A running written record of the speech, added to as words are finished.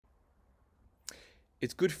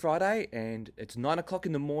It's Good Friday and it's 9 o'clock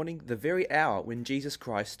in the morning, the very hour when Jesus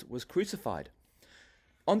Christ was crucified.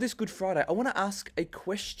 On this Good Friday, I want to ask a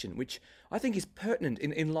question which I think is pertinent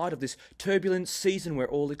in light of this turbulent season we're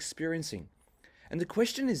all experiencing. And the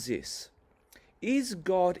question is this: is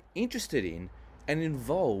God interested in and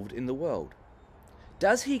involved in the world?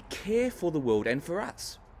 Does he care for the world and for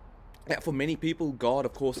us? Now, for many people, God,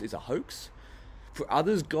 of course, is a hoax. For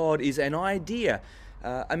others, God is an idea,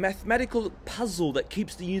 a mathematical puzzle that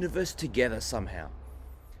keeps the universe together somehow.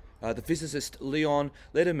 The physicist Leon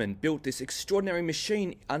Lederman built this extraordinary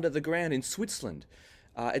machine under the ground in Switzerland,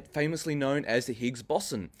 famously known as the Higgs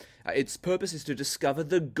boson. Its purpose is to discover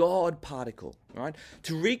the God particle, right?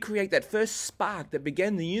 To recreate that first spark that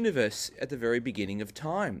began the universe at the very beginning of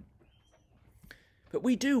time. But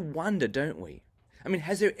we do wonder, don't we? I mean,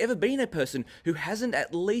 has there ever been a person who hasn't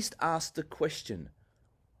at least asked the question,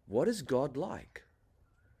 what is God like?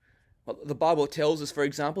 Well, the Bible tells us, for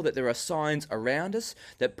example, that there are signs around us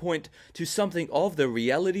that point to something of the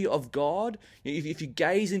reality of God. If you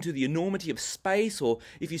gaze into the enormity of space, or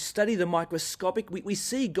if you study the microscopic, we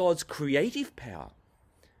see God's creative power.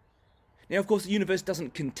 Now, of course, the universe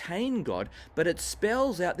doesn't contain God, but it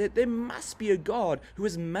spells out that there must be a God who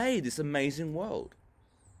has made this amazing world.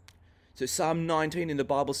 So Psalm 19 in the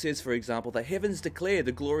Bible says, for example, the heavens declare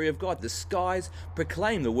the glory of God, the skies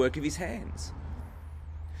proclaim the work of his hands.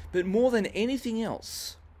 But more than anything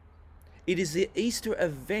else, it is the Easter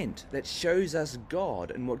event that shows us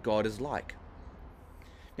God and what God is like.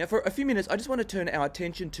 Now, for a few minutes, I just want to turn our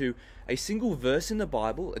attention to a single verse in the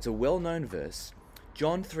Bible. It's a well-known verse,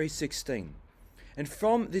 John 3:16. And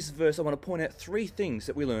from this verse, I want to point out three things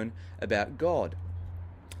that we learn about God.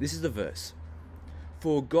 This is the verse.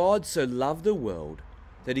 For God so loved the world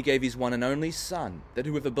that he gave his one and only Son, that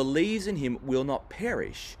whoever believes in him will not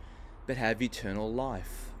perish, but have eternal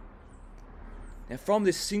life. Now, from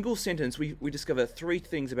this single sentence, we discover three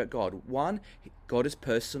things about God. One, God is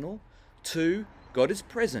personal. Two, God is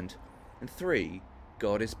present. And three,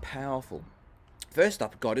 God is powerful. First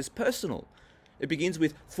up, God is personal. It begins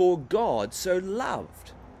with, for God so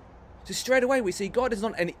loved. So straight away we see God is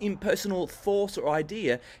not an impersonal force or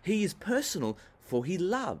idea. He is personal, for he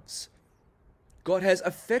loves. God has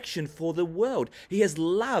affection for the world. He has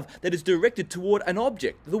love that is directed toward an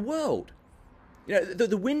object, the world. You know,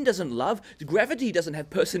 the wind doesn't love, the gravity doesn't have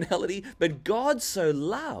personality, but God so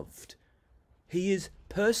loved. He is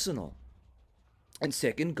personal. And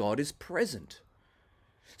second, God is present.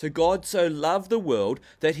 So God so loved the world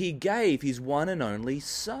that he gave his one and only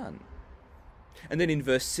Son. And then in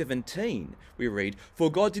verse 17 we read,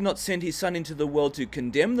 for God did not send his Son into the world to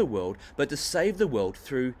condemn the world, but to save the world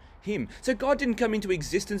through him. So God didn't come into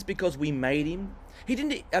existence because we made him. He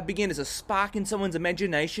didn't begin as a spark in someone's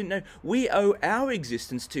imagination. No, we owe our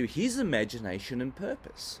existence to his imagination and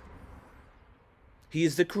purpose. He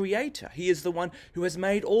is the creator. He is the one who has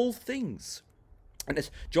made all things. And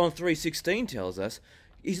as John 3:16 tells us,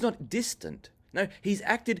 he's not distant. No, he's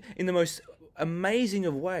acted in the most amazing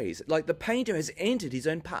of ways. Like the painter has entered his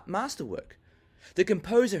own masterwork. The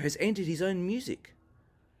composer has entered his own music.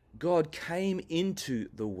 God came into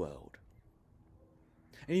the world.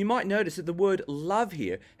 And you might notice that the word love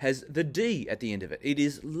here has the D at the end of it. It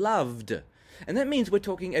is loved. And that means we're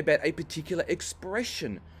talking about a particular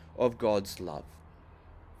expression of God's love.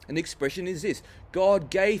 And the expression is this: God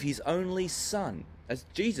gave his only Son, as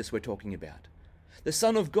Jesus we're talking about. The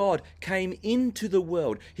Son of God came into the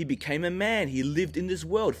world. He became a man. He lived in this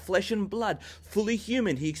world, flesh and blood, fully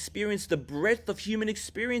human. He experienced the breadth of human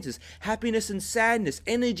experiences, happiness and sadness,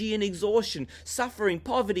 energy and exhaustion, suffering,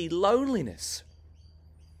 poverty, loneliness.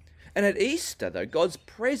 And at Easter, though, God's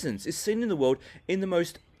presence is seen in the world in the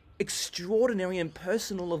most extraordinary and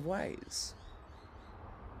personal of ways.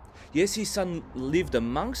 Yes, his Son lived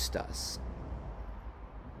amongst us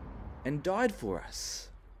and died for us.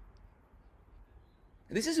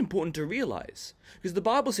 This is important to realize, because the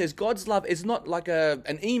Bible says God's love is not like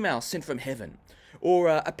an email sent from heaven, or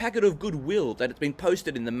a packet of goodwill that has been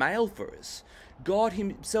posted in the mail for us. God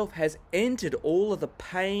himself has entered all of the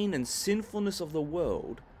pain and sinfulness of the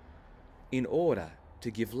world in order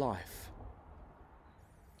to give life.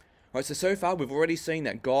 Right, so far we've already seen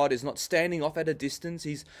that God is not standing off at a distance.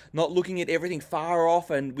 He's not looking at everything far off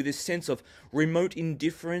and with this sense of remote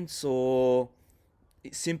indifference or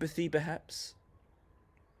sympathy perhaps.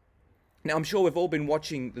 Now, I'm sure we've all been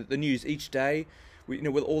watching the news each day,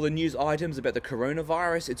 with all the news items about the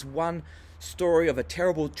coronavirus. It's one story of a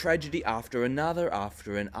terrible tragedy after another.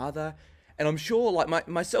 And I'm sure, like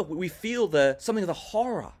myself, we feel something of the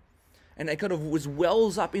horror. And it kind of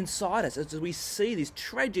wells up inside us as we see these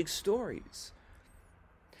tragic stories.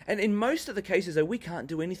 And in most of the cases, though, we can't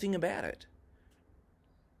do anything about it.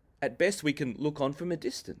 At best, we can look on from a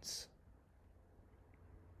distance.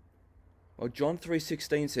 Well, John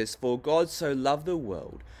 3:16 says, "For God so loved the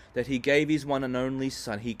world that he gave his one and only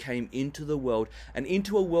Son. He came into the world, and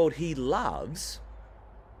into a world he loves,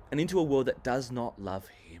 and into a world that does not love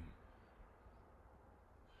him."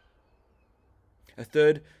 A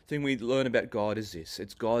third thing we learn about God is this: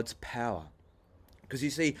 it's God's power. Because you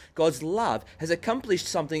see, God's love has accomplished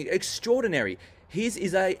something extraordinary. His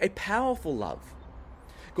is a powerful love.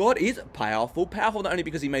 God is powerful not only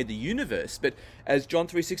because he made the universe, but as John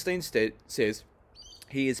 3:16 says,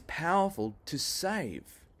 he is powerful to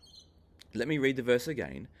save. Let me read the verse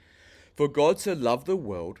again. "For God so loved the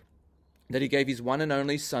world that he gave his one and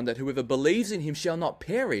only Son, that whoever believes in him shall not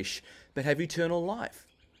perish, but have eternal life."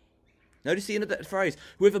 Notice the end of that phrase.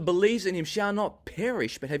 Whoever believes in him shall not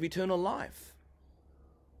perish, but have eternal life.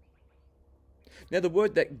 Now, the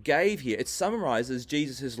word that "gave" here, it summarizes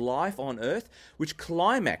Jesus' life on earth, which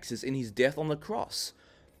climaxes in his death on the cross,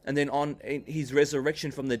 and then in his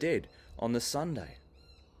resurrection from the dead on the Sunday.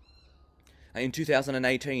 In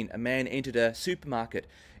 2018, a man entered a supermarket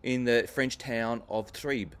in the French town of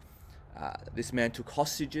Trèbes. This man took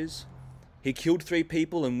hostages. He killed 3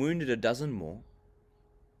 people and wounded a dozen more.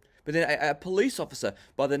 But then a police officer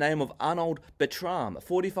by the name of Arnaud Bertrand, a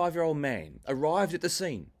 45-year-old man, arrived at the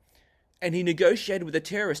scene. And he negotiated with a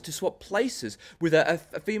terrorist to swap places with a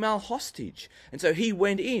female hostage. And so he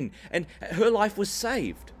went in, and her life was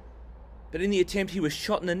saved. But in the attempt, he was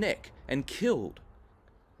shot in the neck and killed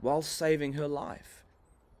while saving her life.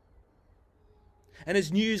 And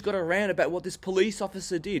as news got around about what this police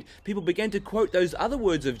officer did, people began to quote those other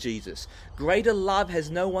words of Jesus: "Greater love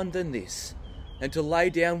has no one than this, and to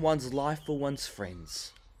lay down one's life for one's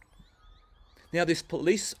friends." Now, this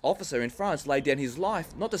police officer in France laid down his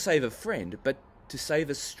life not to save a friend, but to save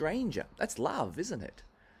a stranger. That's love, isn't it?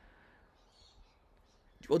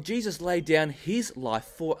 Well, Jesus laid down his life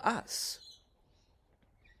for us.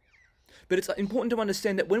 But it's important to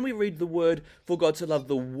understand that when we read the word "for God to love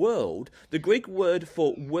the world," the Greek word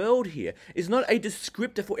for world here is not a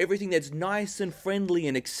descriptor for everything that's nice and friendly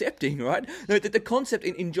and accepting, right? No, that the concept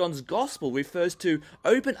in John's gospel refers to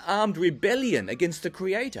open-armed rebellion against the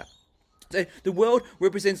Creator. The world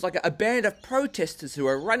represents like a band of protesters who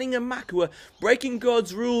are running amok, who are breaking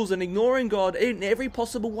God's rules and ignoring God in every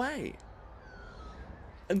possible way.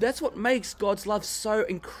 And that's what makes God's love so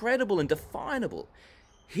incredible and definable.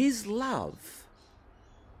 His love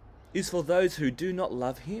is for those who do not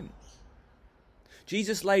love him.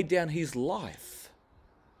 Jesus laid down his life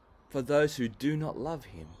for those who do not love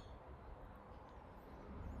him.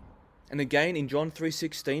 And again, in John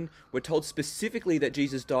 3:16, we're told specifically that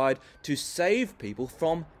Jesus died to save people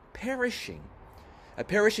from perishing.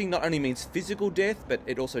 Perishing not only means physical death, but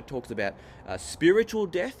it also talks about spiritual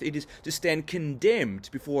death. It is to stand condemned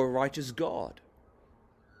before a righteous God.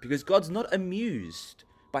 Because God's not amused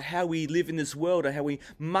by how we live in this world, or how we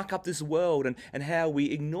muck up this world, and how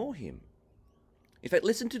we ignore him. In fact,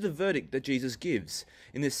 listen to the verdict that Jesus gives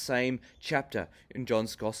in this same chapter in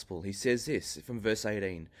John's Gospel. He says this from verse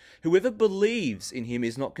 18, "Whoever believes in him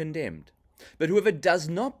is not condemned, but whoever does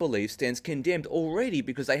not believe stands condemned already,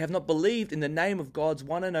 because they have not believed in the name of God's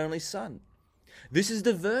one and only Son. This is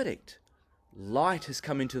the verdict. Light has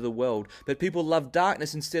come into the world, but people love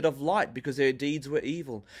darkness instead of light because their deeds were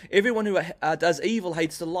evil. Everyone who does evil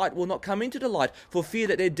hates the light, will not come into the light, for fear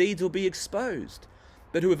that their deeds will be exposed.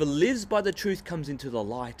 But whoever lives by the truth comes into the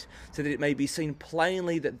light, so that it may be seen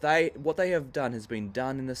plainly that what they have done has been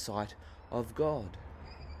done in the sight of God."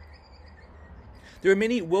 There are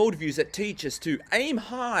many worldviews that teach us to aim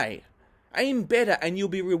high, aim better, and you'll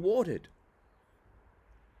be rewarded.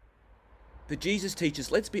 But Jesus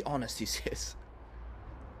teaches, let's be honest, he says,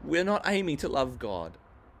 we're not aiming to love God.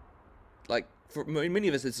 Like, for many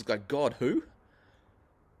of us, it's like, God who?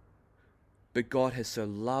 But God has so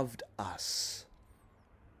loved us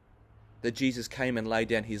that Jesus came and laid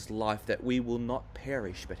down his life that we will not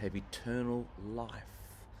perish but have eternal life.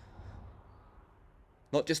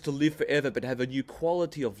 Not just to live forever, but have a new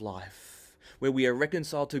quality of life where we are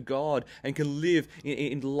reconciled to God and can live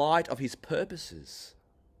in light of his purposes.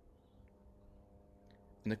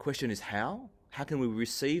 And the question is how? How can we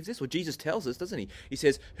receive this? Well, Jesus tells us, doesn't he? He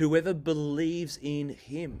says, whoever believes in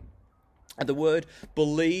him. And the word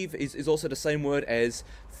believe is also the same word as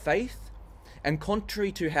faith. And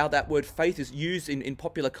contrary to how that word faith is used in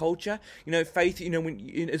popular culture, faith,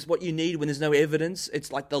 is what you need when there's no evidence.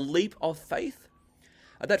 It's like the leap of faith.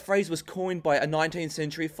 That phrase was coined by a 19th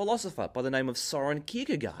century philosopher by the name of Soren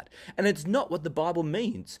Kierkegaard. And it's not what the Bible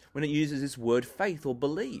means when it uses this word faith or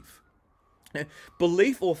believe. Now,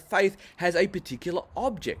 belief or faith has a particular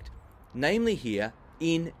object, namely here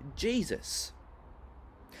in Jesus.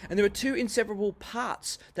 And there are two inseparable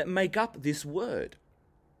parts that make up this word.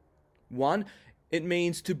 One, it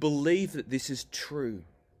means to believe that this is true.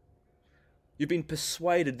 You've been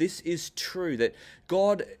persuaded this is true, that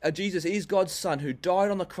Jesus is God's Son who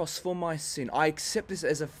died on the cross for my sin. I accept this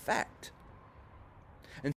as a fact.